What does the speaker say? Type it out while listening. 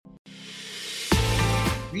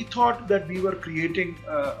we thought that we were creating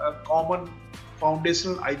a common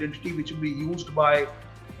foundational identity which will be used by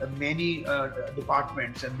many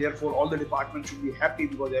departments, and therefore all the departments should be happy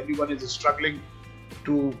because everyone is struggling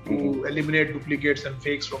to eliminate duplicates and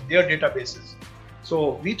fakes from their databases.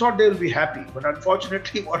 So we thought they will be happy, but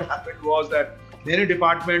unfortunately what happened was that many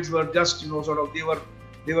departments were just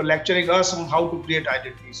they were lecturing us on how to create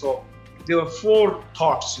identity. So there were 4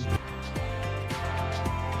 thoughts.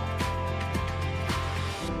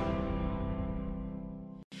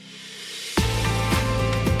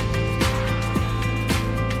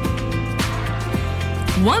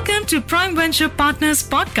 Welcome to Prime Venture Partners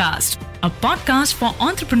Podcast, a podcast for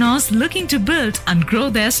entrepreneurs looking to build and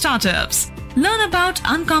grow their startups. Learn about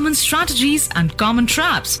uncommon strategies and common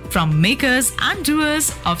traps from makers and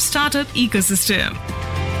doers of startup ecosystem.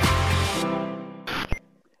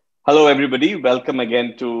 Hello, everybody. Welcome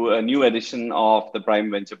again to a new edition of the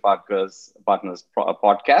Prime Venture Partners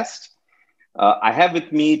podcast. I have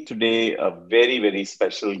with me today a very, very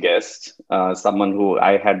special guest, someone who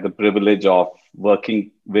I had the privilege of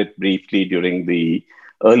working with briefly during the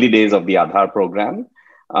early days of the Aadhaar program,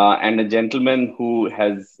 and a gentleman who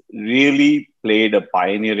has really played a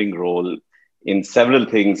pioneering role in several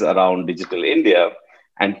things around Digital India,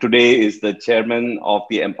 and today is the chairman of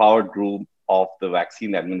the Empowered Group of the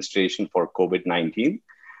Vaccine Administration for COVID-19.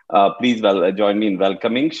 Please join me in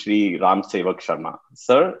welcoming Shri Ram Sevak Sharma.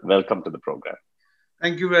 Sir, welcome to the program.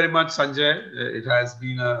 Thank you very much, Sanjay. It has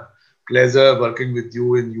been a pleasure working with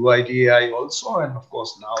you in UIDAI also, and of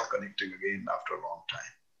course now connecting again after a long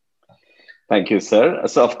time. Thank you, sir.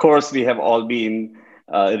 So of course, we have all been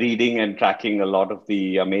reading and tracking a lot of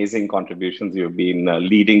the amazing contributions you've been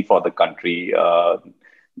leading for the country,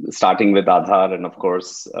 starting with Aadhaar and of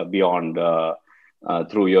course beyond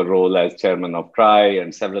through your role as chairman of TRI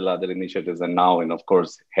and several other initiatives, and now, and of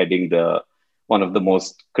course, heading one of the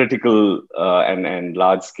most critical and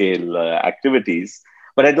large-scale activities.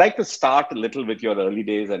 But I'd like to start a little with your early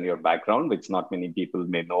days and your background, which not many people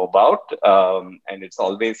may know about. And it's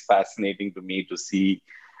always fascinating to me to see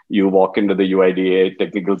you walk into the UIDAI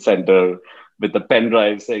Technical Center with a pen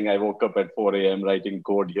drive saying, I woke up at 4 a.m. writing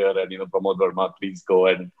code here, and, Pramod Verma, please go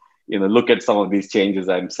and, look at some of these changes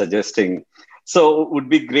I'm suggesting. So it would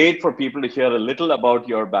be great for people to hear a little about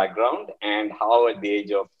your background and how at the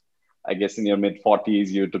age of, I guess in your mid-40s,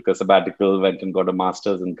 you took a sabbatical, went and got a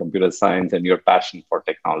master's in computer science, and your passion for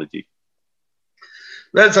technology.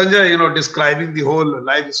 Well, Sanjay, describing the whole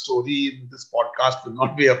life story in this podcast will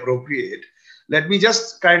not be appropriate. Let me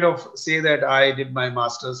just kind of say that I did my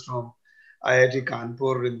master's from IIT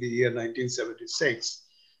Kanpur in the year 1976.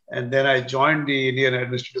 And then I joined the Indian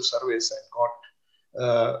Administrative Service and got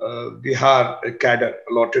Bihar cadre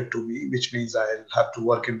allotted to me, which means I'll have to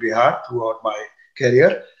work in Bihar throughout my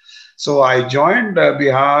career. So I joined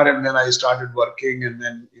Bihar, and then I started working, and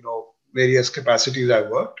then, various capacities I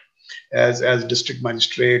worked as district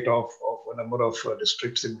magistrate of a number of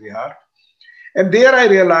districts in Bihar. And there I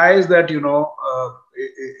realized that,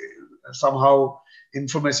 somehow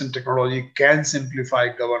information technology can simplify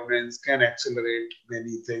governance, can accelerate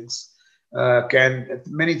many things.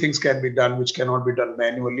 Many things can be done which cannot be done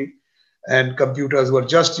manually, and computers were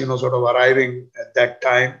just sort of arriving at that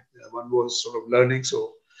time. One was sort of learning.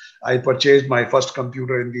 So I purchased my first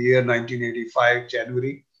computer in the year 1985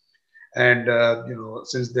 January, and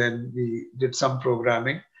since then we did some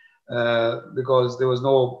programming because there was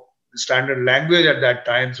no standard language at that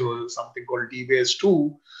time, so there was something called DBase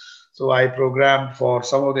 2. So I programmed for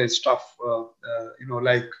some of the stuff,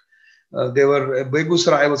 they were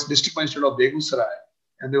Begusarai. I was district magistrate of Begusarai,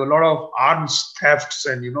 and there were a lot of arms thefts,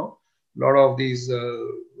 and a lot of these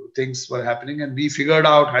things were happening, and we figured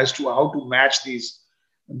out as to how to match these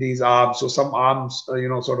arms. So some arms,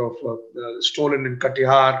 stolen in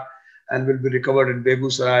Katihar and will be recovered in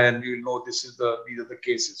Begusarai, and we will know these are the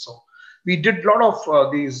cases. So we did a lot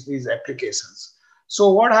of these applications.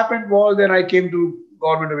 So what happened was, then I came to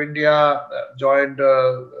Government of India, joined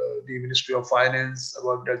the Ministry of Finance,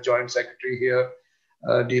 worked as Joint Secretary here,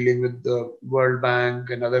 dealing with the World Bank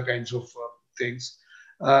and other kinds of things.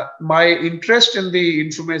 My interest in the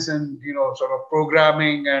information, sort of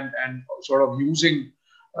programming and sort of using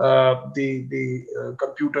the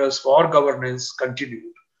computers for governance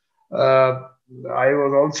continued. I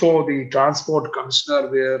was also the transport commissioner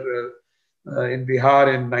there in Bihar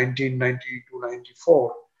in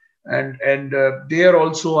 1990-94. And there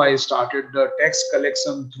also I started the tax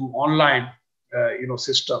collection through online,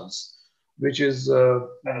 systems, which is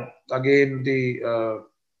again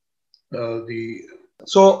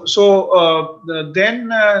then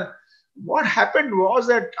what happened was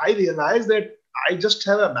that I realized that I just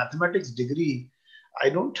have a mathematics degree. I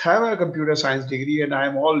don't have a computer science degree, and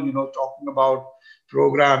I'm all, talking about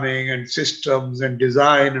programming and systems and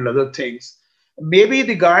design and other things. Maybe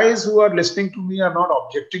the guys who are listening to me are not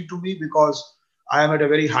objecting to me because I am at a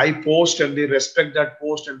very high post and they respect that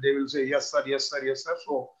post and they will say, yes, sir, yes, sir, yes, sir.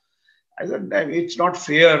 So I said, it's not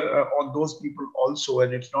fair on those people also,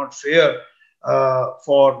 and it's not fair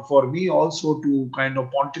for me also to kind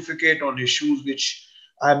of pontificate on issues which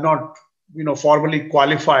I'm not, formally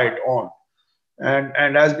qualified on.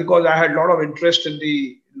 And as because I had a lot of interest in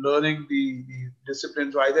the learning the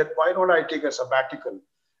disciplines, so I said, why don't I take a sabbatical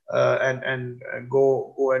and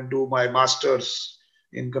go and do my master's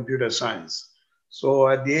in computer science. So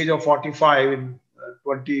at the age of 45 in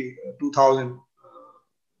 2000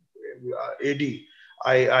 AD,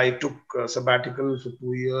 I took a sabbatical for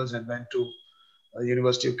 2 years and went to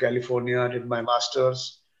University of California, did my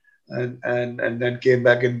master's, and then came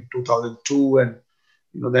back in 2002, and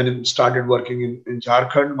then started working in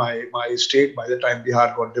Jharkhand, my state. By the time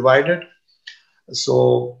Bihar got divided,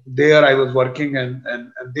 so there I was working, and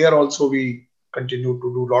there also we continued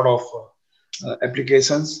to do a lot of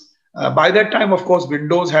applications. By that time, of course,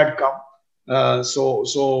 Windows had come, the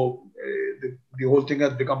whole thing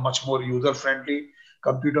has become much more user friendly.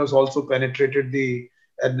 Computers also penetrated the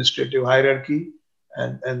administrative hierarchy,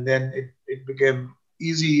 and then it became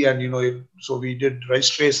easy. And so we did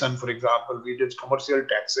registration, for example, we did commercial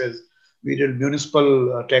taxes, we did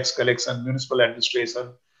municipal tax collection, municipal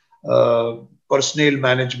administration, personnel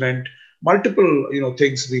management, multiple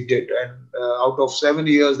things we did. And out of 7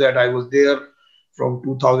 years that I was there, from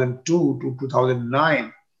 2002 to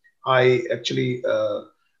 2009, I actually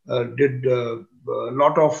did a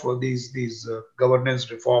lot of these governance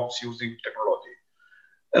reforms using technology.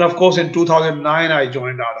 And of course, in 2009, I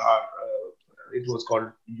joined Aadhaar. It was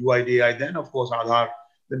called UIDAI then. Of course, Aadhaar,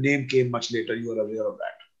 the name came much later. You are aware of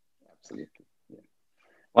that. Absolutely. Yeah.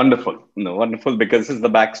 Wonderful. No, wonderful, because this is the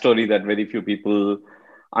backstory that very few people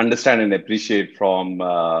understand and appreciate from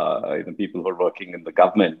people who are working in the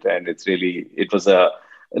government. And it was a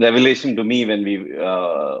revelation to me when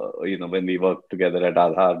we worked together at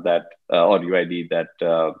Aadhaar or UID that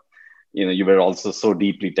you were also so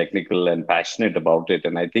deeply technical and passionate about it.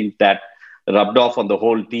 And I think that rubbed off on the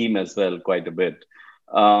whole team as well quite a bit.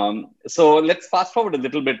 So let's fast forward a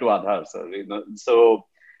little bit to Aadhaar, sir.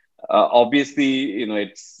 Obviously,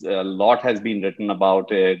 it's a lot has been written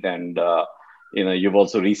about it, and you've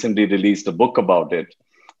also recently released a book about it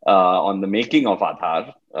on the making of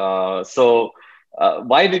Aadhaar.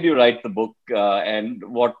 Why did you write the book, and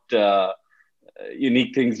what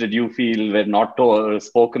unique things did you feel were not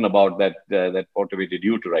spoken about that motivated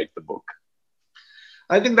you to write the book?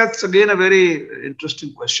 I think that's again a very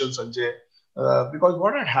interesting question, Sanjay, because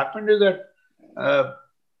what had happened is that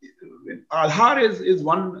Aadhaar is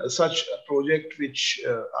one such project which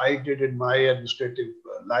I did in my administrative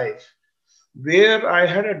life, where I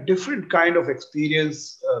had a different kind of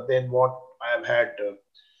experience than what I have had,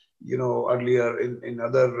 earlier in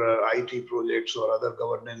other IT projects or other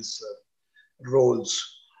governance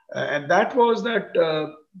roles. And that was that,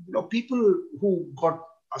 people who got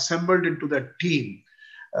assembled into that team,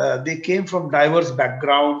 they came from diverse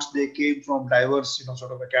backgrounds. They came from diverse,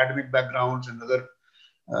 sort of academic backgrounds and other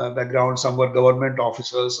backgrounds. Some were government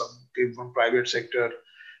officers, some came from private sector.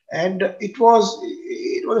 And it was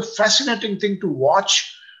a fascinating thing to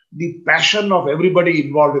watch the passion of everybody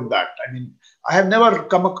involved in that. I mean, I have never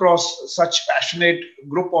come across such passionate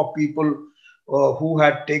group of people who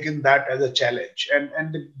had taken that as a challenge.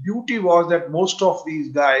 And the beauty was that most of these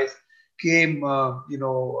guys came, of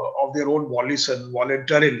their own volition,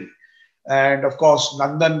 voluntarily. And of course,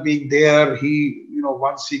 Nandan being there, he,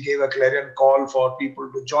 once he gave a clarion call for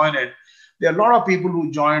people to join it, there are a lot of people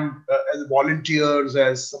who joined as volunteers,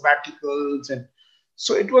 as sabbaticals. And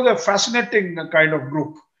so it was a fascinating kind of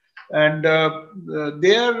group. And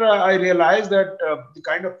there I realized that the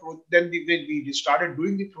kind of, then we started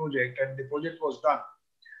doing the project, and the project was done.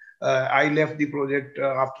 I left the project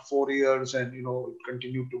after 4 years, and it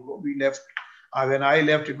continued to grow. We left when I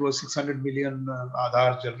left, it was 600 million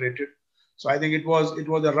Aadhaar generated. So I think it was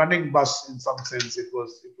a running bus in some sense. It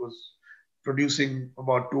was producing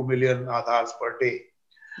about 2 million Aadhaars per day.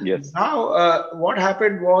 Yes. Now what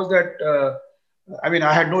happened was that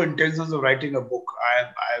I had no intentions of writing a book.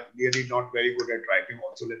 I am really not very good at writing.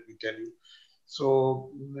 Also, let me tell you.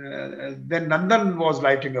 So then Nandan was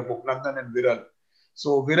writing a book, Nandan and Viral.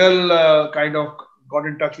 So Viral kind of got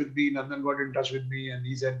in touch with me. Nandan got in touch with me, and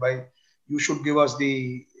he said, "Bhai, you should give us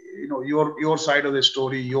the, your side of the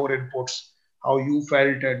story, your inputs, how you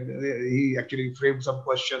felt." And he actually framed some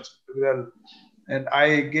questions. Viral, And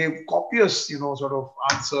I gave copious, sort of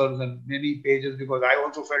answers and many pages, because I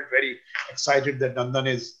also felt very excited that Nandan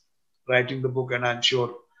is writing the book, and I'm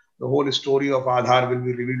sure the whole story of Aadhaar will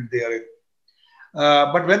be revealed there.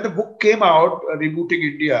 But when the book came out, Rebooting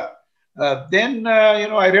India, then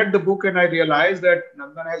I read the book and I realized that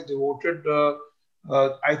Nandan has devoted,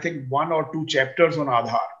 I think, 1 or 2 chapters on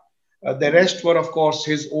Aadhaar. The rest were, of course,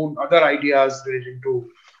 his own other ideas relating to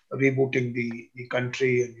rebooting the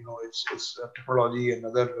country and its technology and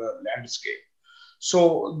other landscape.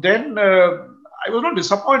 So then I was not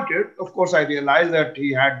disappointed. Of course, I realized that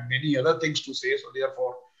he had many other things to say. So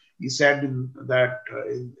therefore, he said in that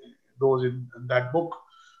book.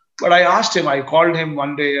 But I asked him. I called him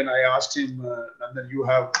one day and I asked him, Nandan, you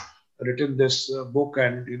have written this book,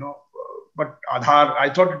 and but Aadhaar. I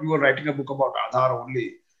thought you were writing a book about Aadhaar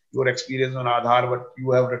only, your experience on Aadhaar, but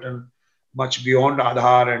you have written much beyond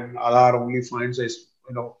Aadhaar, and Aadhaar only finds a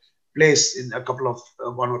place in a couple of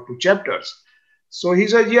 1 or 2 chapters. So he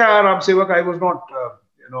said, yeah, Ram Sevak, I was not,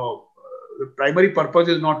 the primary purpose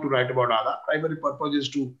is not to write about Aadhaar. Primary purpose is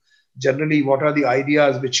to generally what are the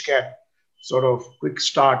ideas which can sort of quick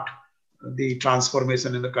start the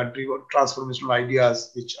transformation in the country, or transformational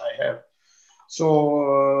ideas which I have.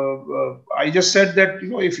 So I just said that,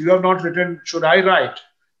 if you have not written, should I write?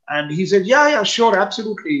 And he said, yeah, sure,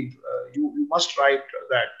 absolutely. You must write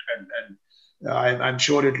that, and I'm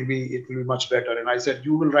sure it will be much better. And I said,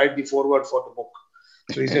 you will write the foreword for the book.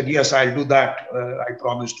 So he said, yes, I'll do that. I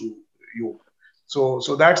promise to you. So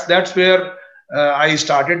that's where I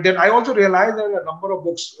started. Then I also realized that a number of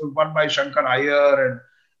books, one by Shankar Iyer and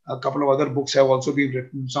a couple of other books, have also been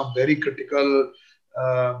written. Some very critical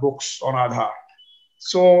books on Aadhaar.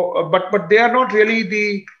 So, but they are not really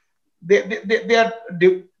they are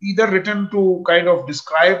either written to kind of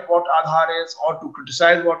describe what Aadhaar is or to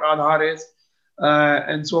criticize what Aadhaar is.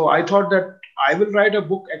 And so I thought that I will write a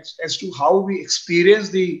book as to how we experience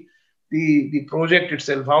the project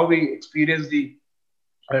itself, how we experience the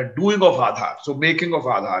doing of Aadhaar, so making of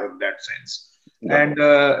Aadhaar in that sense. Yeah. And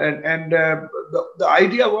the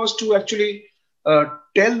idea was to actually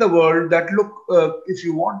tell the world that, look, if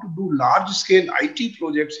you want to do large-scale IT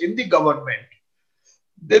projects in the government,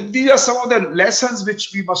 these are some of the lessons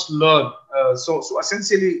which we must learn. So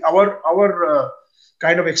essentially, our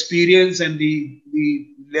kind of experience and the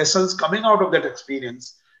lessons coming out of that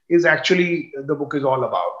experience is actually the book is all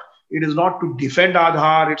about. It is not to defend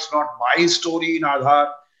Aadhaar. It's not my story in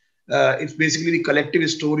Aadhaar. It's basically the collective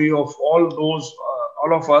story of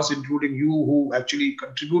all of us, including you, who actually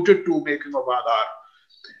contributed to making of Aadhaar.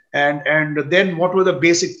 And then what were the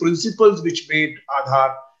basic principles which made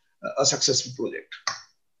Aadhaar a successful project.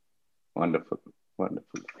 Wonderful.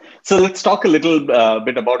 So let's talk a little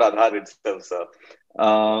bit about Aadhaar itself, sir.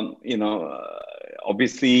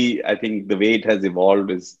 Obviously, I think the way it has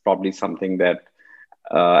evolved is probably something that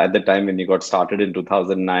at the time when you got started in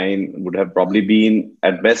 2009 would have probably been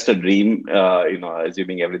at best a dream,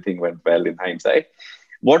 assuming everything went well in hindsight.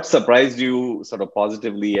 What surprised you sort of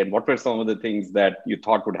positively, and what were some of the things that you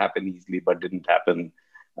thought would happen easily but didn't happen,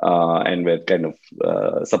 and were kind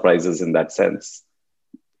of surprises in that sense?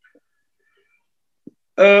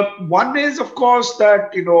 One is, of course,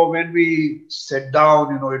 that, when we sat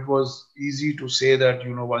down, it was easy to say that,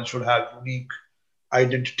 one should have unique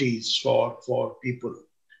identities for people.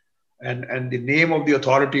 And the name of the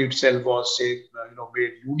authority itself was,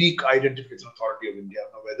 made Unique Identification Authority of India.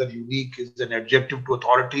 Now, whether unique is an adjective to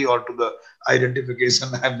authority or to the identification,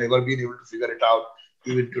 I've never been able to figure it out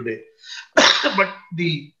even today. But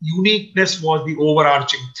the uniqueness was the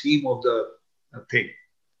overarching theme of the thing.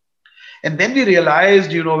 And then we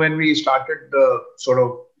realized, when we started sort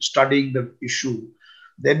of studying the issue,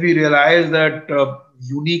 then we realized that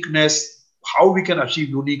uniqueness, how we can achieve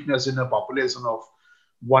uniqueness in a population of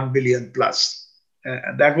 1 billion plus.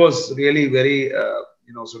 And that was really very,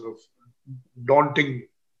 sort of daunting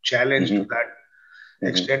challenge to that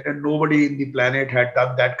extent. And nobody in the planet had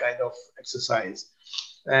done that kind of exercise.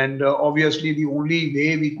 And obviously, the only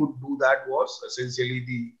way we could do that was essentially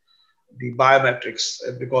the biometrics,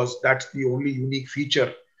 because that's the only unique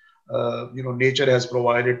feature nature has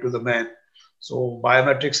provided to the man. So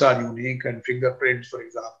biometrics are unique, and fingerprints, for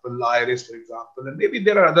example, iris, for example, and maybe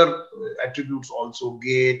there are other attributes also,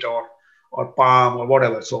 gait or palm or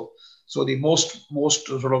whatever. So the most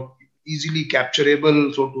sort of easily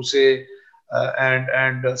capturable, so to say,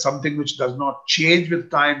 and something which does not change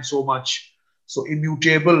with time so much, so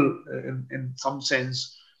immutable in some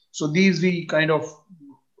sense. So these we kind of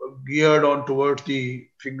geared on towards the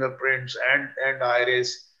fingerprints and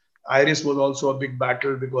iris. Iris was also a big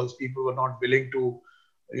battle because people were not willing to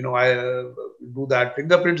I do that.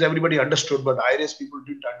 Fingerprints, everybody understood, but iris people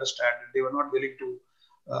didn't understand. And they were not willing to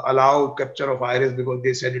allow capture of iris because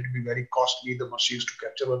they said it would be very costly. The machines to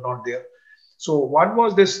capture were not there. So one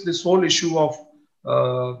was this whole issue of,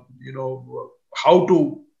 how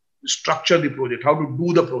to structure the project, how to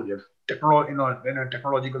do the project, in a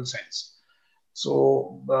technological sense.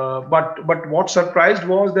 So, but what surprised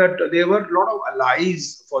was that there were a lot of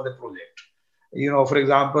allies for the project. For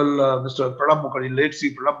example, Mr. Pranab Mukherjee, late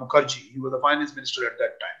Sri Pranab Mukherjee, he was the finance minister at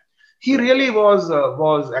that time. He really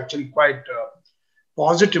was actually quite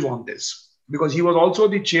positive on this, because he was also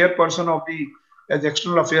the chairperson of as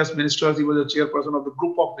external affairs ministers, he was the chairperson of the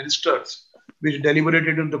group of ministers which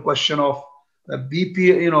deliberated on the question of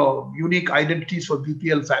BPL, unique identities for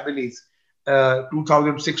BPL families,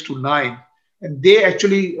 2006 to 9. And they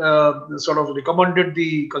actually sort of recommended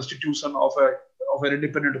the constitution of an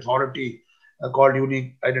independent authority called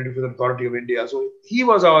Unique Identification Authority of India. So he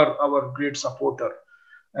was our great supporter,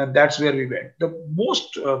 and that's where we went. The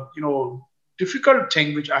most difficult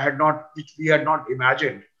thing which we had not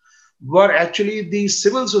imagined were actually the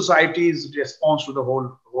civil society's response to the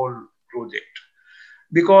whole project,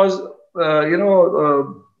 because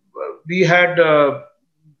we had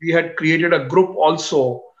created a group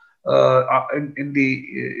also in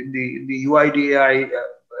the UIDAI,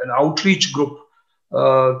 an outreach group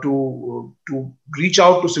to reach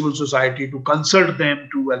out to civil society, to consult them,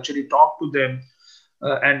 to actually talk to them.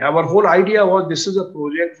 And our whole idea was, this is a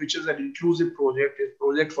project which is an inclusive project, a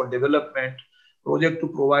project for development, project to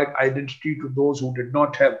provide identity to those who did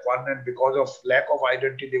not have one, and because of lack of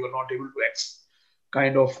identity, they were not able to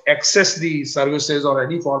access the services or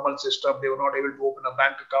any formal system. They were not able to open a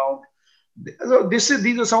bank account. So these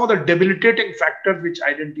are some of the debilitating factors which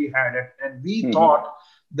identity had, and we thought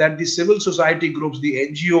that the civil society groups, the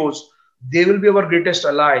NGOs, they will be our greatest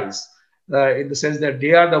allies, in the sense that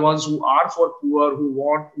they are the ones who are for poor,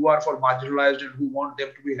 who are for marginalized, and who want them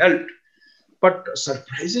to be helped. But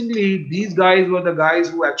surprisingly, these guys were the guys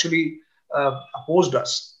who actually opposed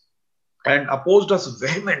us, and opposed us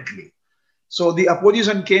vehemently. So the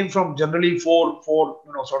opposition came from generally four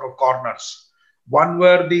sort of corners. One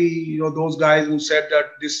were those guys who said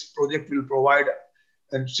that this project will provide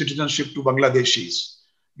citizenship to Bangladeshis.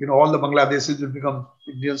 All the Bangladeshis will become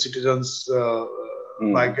Indian citizens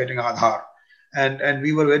by getting Aadhaar. And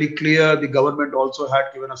we were very clear. The government also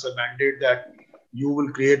had given us a mandate that you will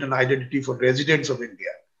create an identity for residents of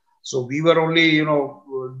India. So we were only,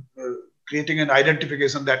 creating an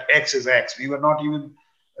identification that X is X. We were not even,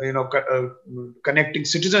 connecting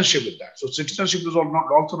citizenship with that. So citizenship is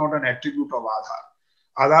also not an attribute of Aadhaar.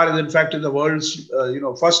 Aadhaar is in fact the world's,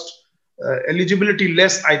 first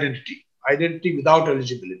eligibility-less identity without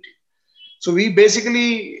eligibility. So we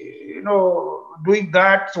basically, doing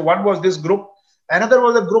that. So one was this group. Another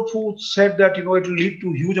was a group who said that, it will lead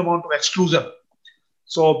to huge amount of exclusion.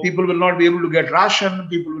 So people will not be able to get ration,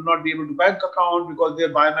 people will not be able to bank account because their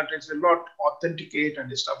biometrics will not authenticate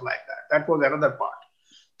and stuff like that. That was another part.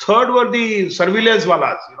 Third were the surveillance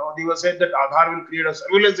walas. They were said that Aadhaar will create a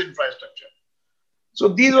surveillance infrastructure. So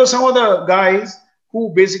these were some of the guys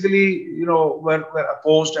who basically, were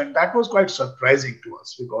opposed, and that was quite surprising to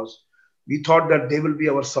us because we thought that they will be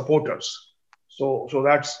our supporters. So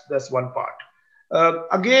that's one part.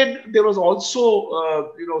 Again, there was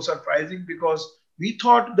also, surprising because we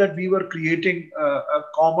thought that we were creating a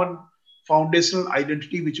common foundational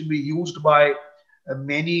identity which will be used by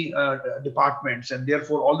many departments, and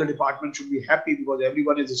therefore all the departments should be happy because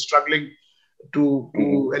everyone is struggling to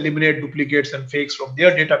eliminate duplicates and fakes from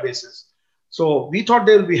their databases. So we thought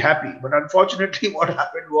they will be happy, but unfortunately what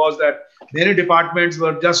happened was that many departments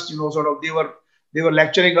were just, they were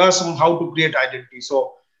lecturing us on how to create identity.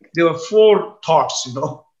 So there were four thoughts,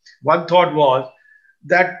 One thought was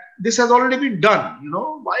that this has already been done,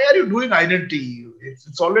 why are you doing identity?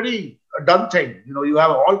 It's already a done thing. You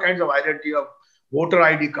have all kinds of identity. You have voter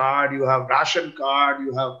ID card, you have ration card,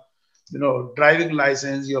 you have, driving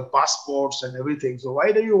license, you have passports and everything. So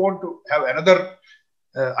why do you want to have another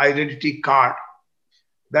identity card?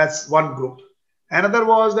 That's one group. Another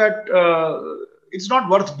was that it's not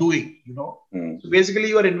worth doing, So basically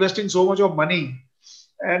you are investing so much of money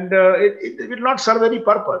and it will not serve any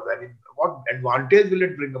purpose. I mean, what advantage will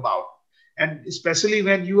it bring about? And especially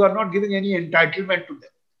when you are not giving any entitlement to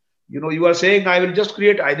them. You are saying, I will just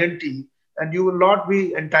create identity and you will not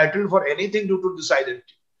be entitled for anything due to this identity.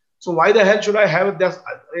 So why the hell should I have this,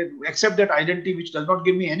 accept that identity which does not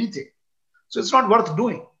give me anything? So it's not worth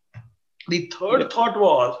doing. The third thought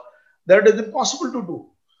was that it is impossible to do.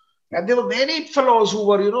 And there were many fellows who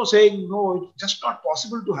were, saying, no, it's just not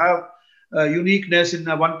possible to have uniqueness in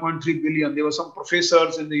 1.3 billion. There were some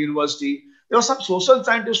professors in the university. There were some social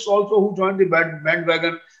scientists also who joined the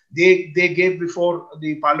bandwagon. They gave before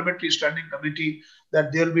the parliamentary standing committee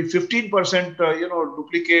that there will be 15%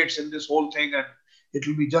 duplicates in this whole thing, and it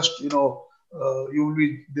will be just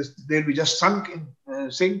they'll be just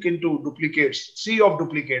sink into duplicates, sea of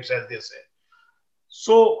duplicates, as they say.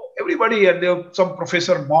 So everybody, and there was some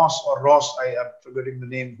Professor Moss or Ross, I am forgetting the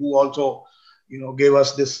name, who also gave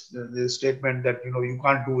us this statement that you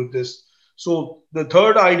can't do with this. So the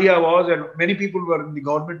third idea was, and many people were in the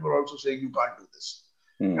government were also saying you can't do this.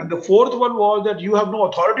 And the fourth one was that you have no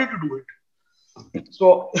authority to do it.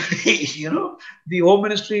 So the Home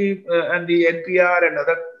Ministry and the NPR and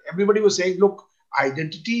everybody was saying, look,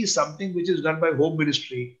 identity is something which is done by Home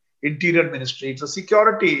Ministry, Interior Ministry. It's a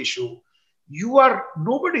security issue. You are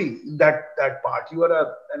nobody in that part. You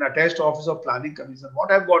are an attached office of planning commission.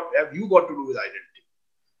 What have you got to do with identity?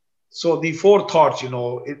 So the four thoughts,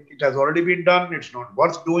 it has already been done. It's not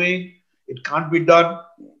worth doing. It can't be done,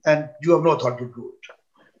 and you have no authority to do it.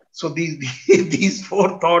 So these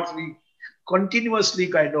four thoughts we continuously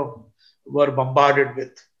kind of were bombarded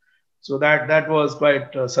with. So that was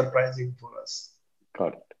quite surprising for us.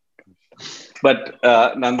 Got it. But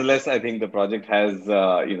nonetheless, I think the project has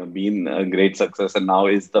been a great success, and now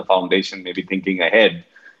is the foundation, maybe thinking ahead,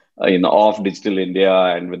 of Digital India,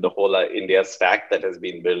 and with the whole India stack that has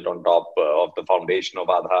been built on top of the foundation of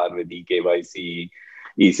Aadhaar with eKYC,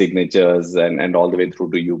 e-signatures, and all the way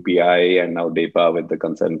through to UPI, and now DEPA with the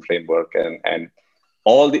consent framework, and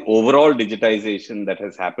all the overall digitization that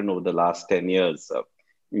has happened over the last 10 years.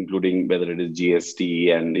 Including whether it is GST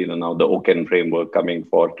and now the OCEN framework coming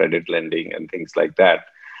for credit lending and things like that.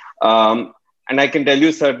 And I can tell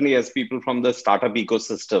you certainly, as people from the startup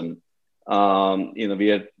ecosystem,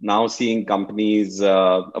 we are now seeing companies.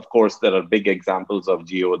 Of course, there are big examples of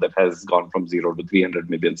Jio that has gone from 0 to 300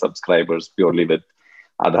 million subscribers purely with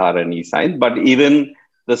Aadhaar and eSign. But even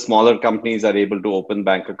the smaller companies are able to open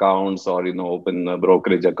bank accounts or open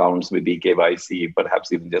brokerage accounts with eKYC,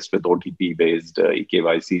 perhaps even just with OTP-based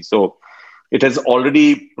eKYC. So it has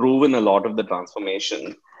already proven a lot of the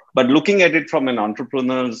transformation. But looking at it from an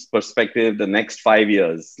entrepreneur's perspective, the next 5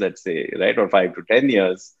 years, let's say, right, or 5 to 10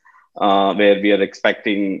 years, where we are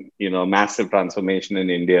expecting massive transformation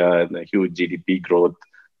in India and a huge GDP growth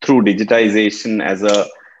through digitization as a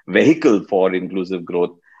vehicle for inclusive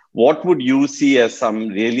growth. What would you see as some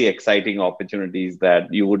really exciting opportunities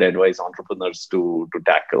that you would advise entrepreneurs to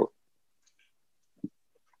tackle?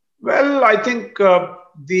 Well, I think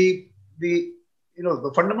the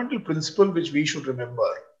fundamental principle which we should remember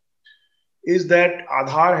is that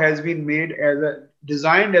Aadhaar has been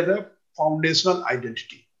designed as a foundational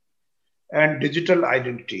identity and digital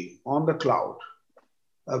identity on the cloud,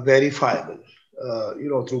 verifiable,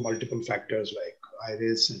 through multiple factors like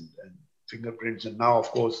iris and fingerprints. And now, of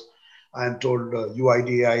course, I am told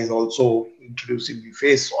UIDAI is also introducing the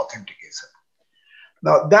face authentication.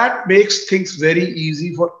 Now, that makes things very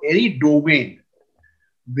easy for any domain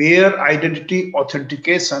where identity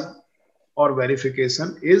authentication or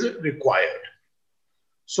verification is required.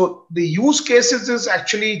 So the use cases is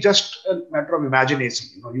actually just a matter of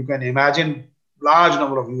imagination. You can imagine large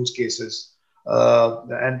number of use cases.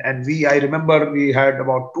 I remember we had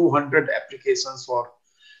about 200 applications for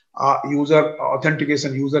user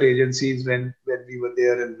authentication user agencies when we were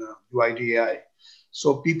there in UIDAI.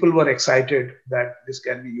 So people were excited that this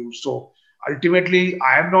can be used. So ultimately,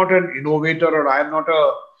 I am not an innovator, or I am not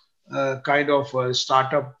a kind of a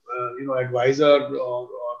startup, advisor or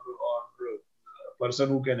person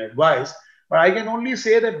who can advise. But I can only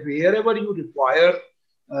say that wherever you require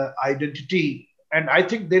identity, and I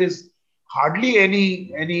think there is hardly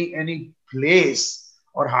any place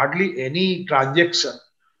or hardly any transaction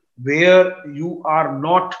where you are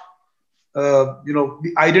not,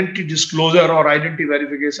 the identity disclosure or identity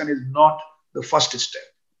verification is not the first step.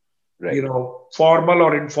 Right. Formal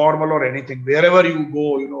or informal or anything, wherever you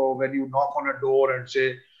go, when you knock on a door and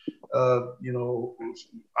say,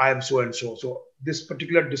 I am so and so. So this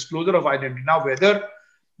particular disclosure of identity. Now, whether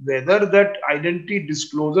that identity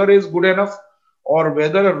disclosure is good enough or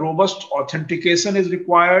whether a robust authentication is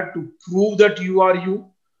required to prove that you are you,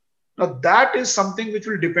 now that is something which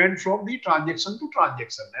will depend from the transaction to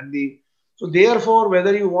transaction. So therefore,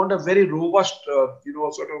 whether you want a very robust,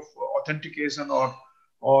 sort of authentication or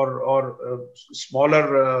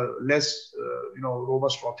smaller, less,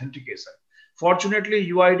 robust authentication. Fortunately,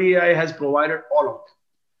 UIDAI has provided all of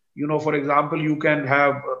them. For example, you can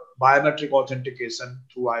have biometric authentication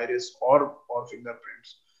through iris or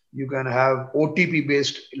fingerprints. You can have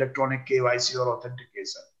OTP-based electronic KYC or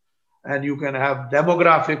authentication. and you can have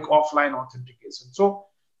demographic offline authentication. So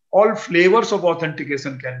all flavors of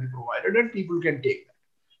authentication can be provided and people can take that.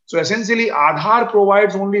 So essentially, Aadhaar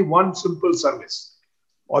provides only one simple service,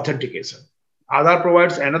 authentication. Aadhaar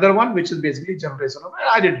provides another one, which is basically generation of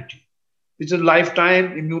identity, which is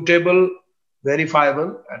lifetime, immutable,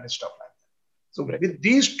 verifiable, and stuff like that. So with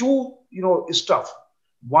these two, stuff,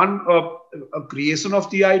 one a creation of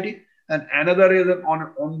the ID, and another is on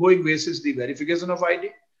an ongoing basis the verification of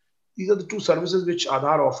ID. These are the two services which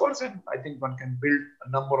Aadhaar offers, and I think one can build a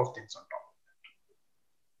number of things on top of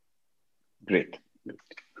that. Great.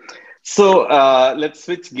 So let's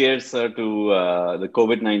switch gears, sir, to the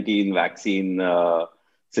COVID-19 vaccine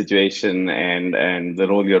situation and the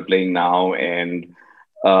role you're playing now, and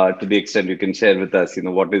to the extent you can share with us,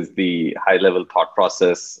 what is the high-level thought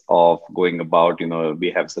process of going about, we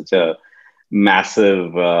have such a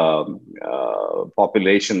massive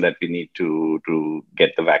population that we need to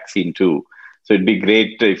get the vaccine to. So it'd be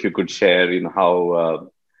great if you could share, how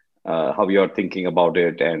you're thinking about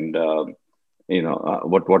it, and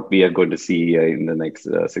what we are going to see in the next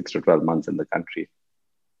 6 to 12 months in the country.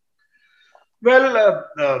 Well,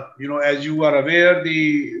 as you are aware,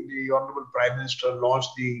 the Honorable Prime Minister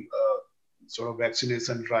launched the sort of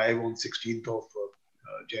vaccination drive on 16th of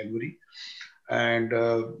January. And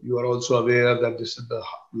you are also aware that this is the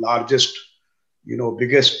largest,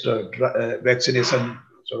 biggest vaccination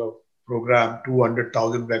sort of program.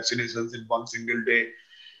 200,000 vaccinations in one single day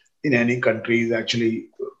in any country is actually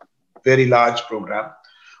a very large program.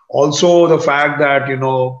 Also, the fact that,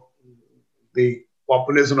 the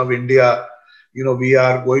population of India, we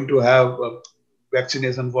are going to have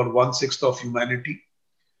vaccination for 1/6 of humanity.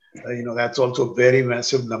 That's also a very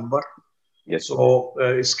massive number. Yes. So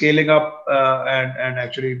scaling up and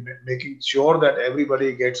actually making sure that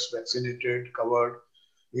everybody gets vaccinated, covered.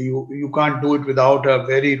 You can't do it without a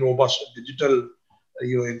very robust digital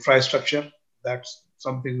infrastructure. That's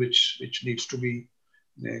something which needs to be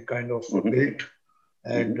kind of built.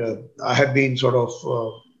 And I have been sort of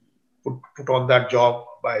put on that job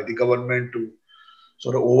by the government to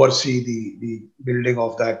sort of oversee the building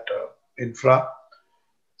of that infra.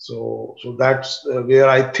 So that's where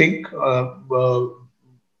I think, we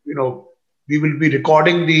will be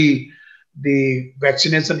recording the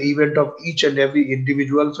vaccination event of each and every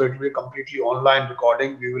individual. So it will be a completely online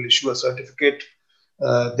recording. We will issue a certificate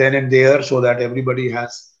then and there, so that everybody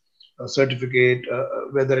has a certificate,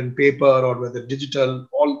 whether in paper or whether digital,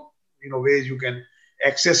 all ways you can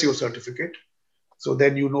access your certificate. So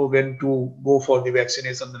then you know when to go for the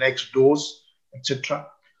vaccination, the next dose, etc.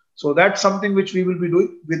 So that's something which we will be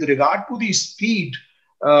doing. With regard to the speed,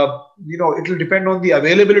 it will depend on the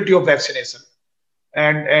availability of vaccination,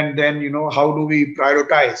 and then how do we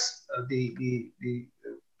prioritize the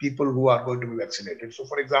people who are going to be vaccinated. So,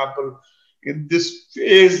 for example, in this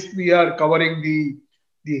phase, we are covering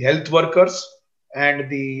the health workers and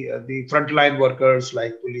the frontline workers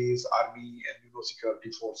like police, army, and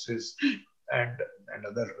security forces, and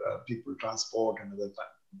other people, transport, and other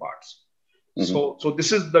parts. Mm-hmm. So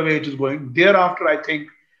this is the way it is going. Thereafter, I think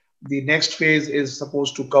the next phase is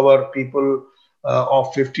supposed to cover people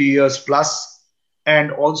of 50 years plus,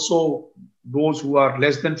 and also those who are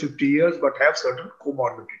less than 50 years but have certain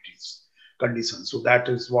comorbidities, conditions. So that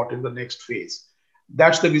is what is the next phase.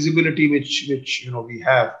 That's the visibility which we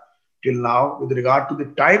have till now. With regard to the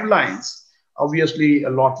timelines, obviously a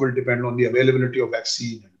lot will depend on the availability of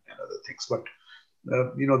vaccine and other things. But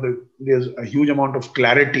there's a huge amount of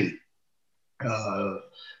clarity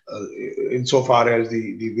insofar as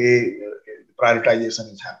the way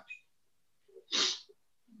prioritization is happening.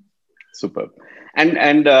 Superb.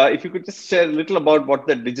 And if you could just share a little about what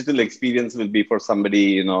the digital experience will be for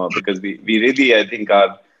somebody, because we really, I think,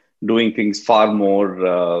 are doing things far more,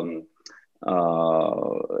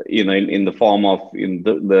 in the form of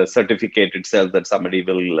the certificate itself that somebody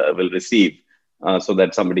will receive, so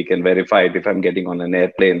that somebody can verify it. If I'm getting on an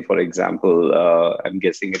airplane, for example, I'm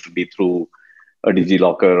guessing it will be through a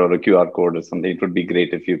DigiLocker or a QR code or something. It would be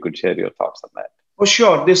great if you could share your thoughts on that. For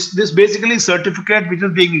sure. This basically certificate which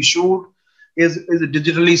is being issued is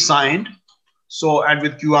digitally signed. So, and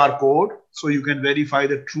with QR code, so you can verify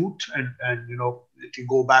the truth and it will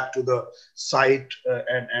go back to the site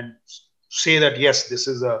and say that, yes, this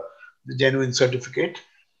is the genuine certificate.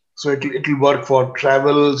 So it will work for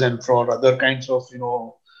travels and for other kinds of,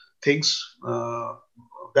 things.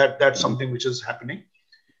 That's something which is happening.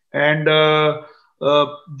 And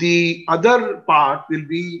the other part will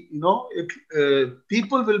be,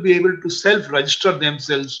 people will be able to self-register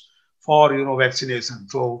themselves for, vaccination.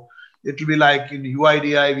 So it will be like in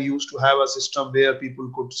UIDAI, we used to have a system where people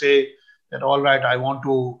could say that all right, I want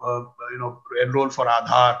to enroll for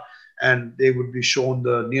Aadhaar, and they would be shown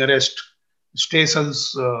the nearest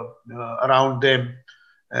stations around them,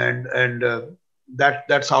 and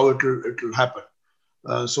that's how it will happen.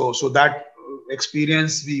 So that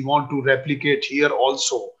experience we want to replicate here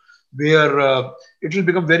also, where it will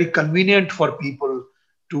become very convenient for people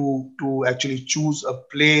to actually choose a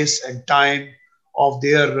place and time of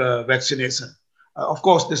their vaccination. Of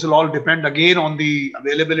course, this will all depend again on the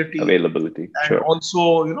availability, and sure.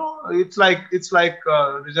 also, it's like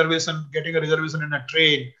reservation, getting a reservation in a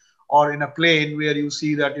train or in a plane, where you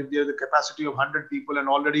see that if there is a capacity of 100 people and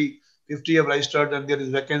already 50 have registered, then there is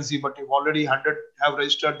vacancy. But if already 100 have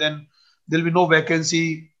registered, then there will be no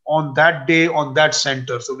vacancy on that day on that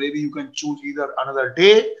center. So maybe you can choose either another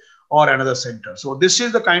day or another center. So this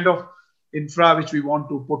is the kind of infra which we want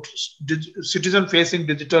to put, citizen-facing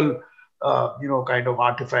digital, kind of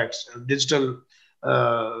artifacts, digital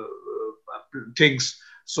things.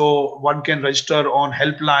 So one can register on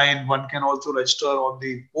helpline. One can also register on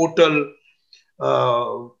the portal.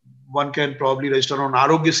 One can probably register on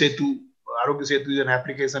Arogya Setu. Arogya Setu is an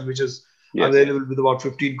application which is available with about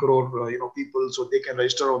 15 crore people, so they can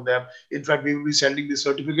register on them. In fact, we will be sending the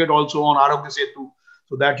certificate also on Arogya Setu,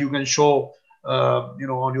 so that you can show on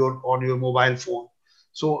your mobile phone.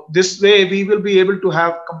 So this way we will be able to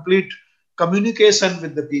have complete communication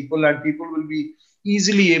with the people, and people will be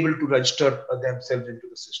easily able to register themselves into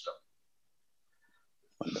the system.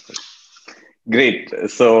 Wonderful. Great.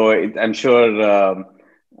 So I'm sure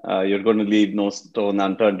you're going to leave no stone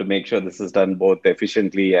unturned to make sure this is done both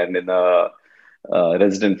efficiently and in a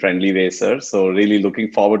resident-friendly way, sir. So really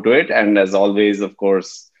looking forward to it. And as always, of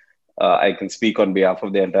course, I can speak on behalf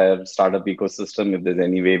of the entire startup ecosystem. If there's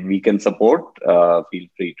any way we can support, feel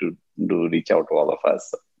free to reach out to all of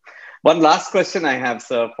us. One last question I have,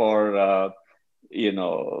 sir, for,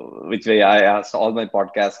 which way I asked all my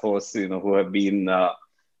podcast hosts, who have been,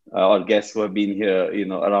 or guests who have been here,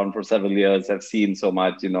 around for several years, have seen so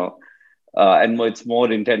much, and it's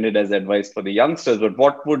more intended as advice for the youngsters. But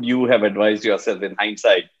what would you have advised yourself in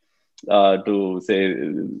hindsight to, say,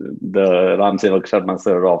 the Ram Sevak Sharma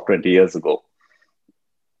sir of 20 years ago?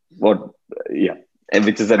 And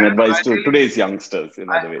which is an advice to today's youngsters in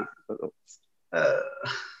other ways.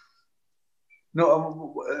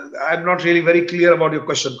 No, I'm not really very clear about your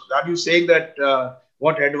question. Are you saying that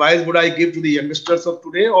what advice would I give to the youngsters of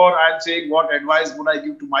today, or I'm saying what advice would I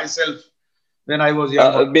give to myself when I was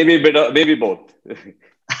young? Maybe both.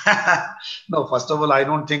 No, first of all, I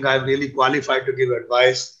don't think I'm really qualified to give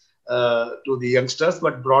advice to the youngsters.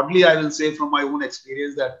 But broadly, I will say from my own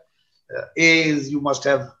experience that A is you must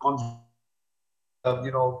have confidence.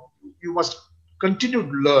 You must continue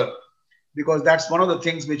to learn, because that's one of the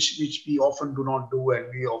things which we often do not do, and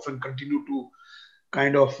we often continue to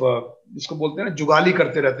kind of जिसको बोलते हैं ना जुगाली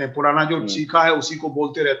करते रहते हैं, पुराना जो सीखा है उसी को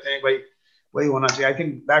बोलते रहते हैं, भाई वही होना चाहिए. I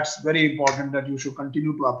think that's very important, that you should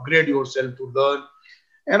continue to upgrade yourself to learn,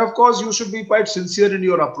 and of course you should be quite sincere in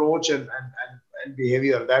your approach and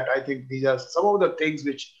behavior. That I think these are some of the things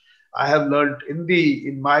which I have learned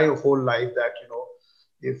in my whole life, that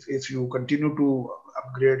if you continue to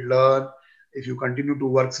upgrade, learn, if you continue to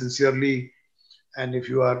work sincerely, and if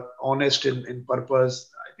you are honest in purpose,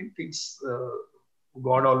 I think things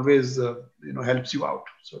God always helps you out,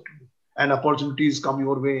 certainly, and opportunities come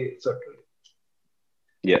your way, certainly.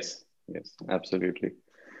 Yes, absolutely.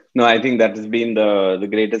 No, I think that has been the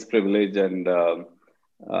greatest privilege, and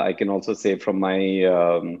I can also say from my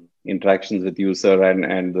interactions with you, sir,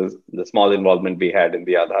 and the small involvement we had in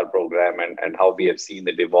the Aadhaar program, and how we have seen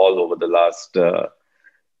it evolve over the last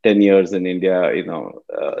 10 years in India.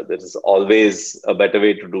 There is always a better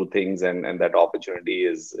way to do things, and that opportunity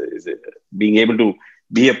is being able to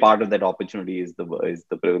be a part of that opportunity is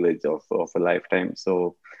the privilege of a lifetime.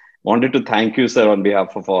 So wanted to thank you, sir, on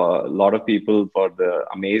behalf of a lot of people, for the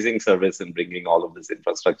amazing service in bringing all of this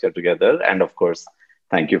infrastructure together. And of course,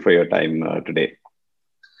 thank you for your time today.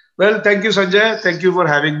 Well, thank you, Sanjay. Thank you for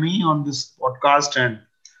having me on this podcast. And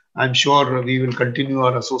I'm sure we will continue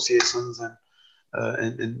our associations and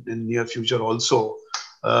in near future also.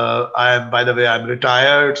 By the way, I'm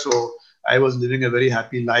retired. So I was living a very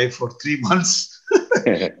happy life for 3 months.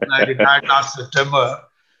 I retired last September.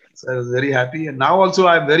 So I was very happy. And now also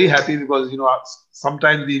I'm very happy because,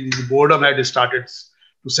 sometimes the boredom had started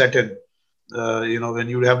to set in. When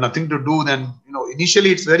you have nothing to do, then,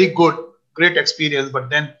 initially it's very good, great experience, but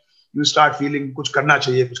then you start feeling kuch karna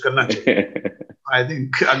chahiye. I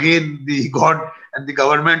think again, the God and the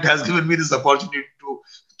government has given me this opportunity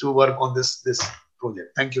to work on this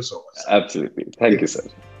project. Thank you so much. Absolutely. Thank you, sir.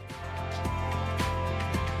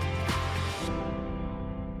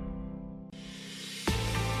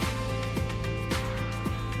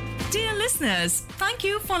 listeners, thank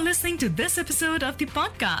you for listening to this episode of the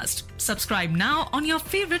podcast. Subscribe now on your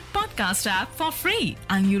favorite podcast app for free,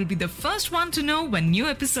 and you'll be the first one to know when new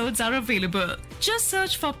episodes are available. Just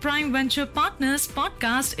search for Prime Venture Partners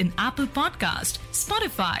Podcast in Apple Podcast,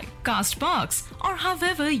 Spotify, Castbox, or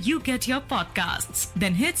however you get your podcasts.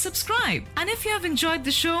 Then hit subscribe. And if you have enjoyed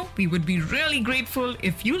the show, we would be really grateful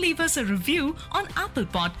if you leave us a review on Apple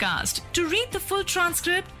Podcast. To read the full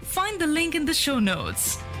transcript, find the link in the show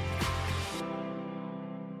notes.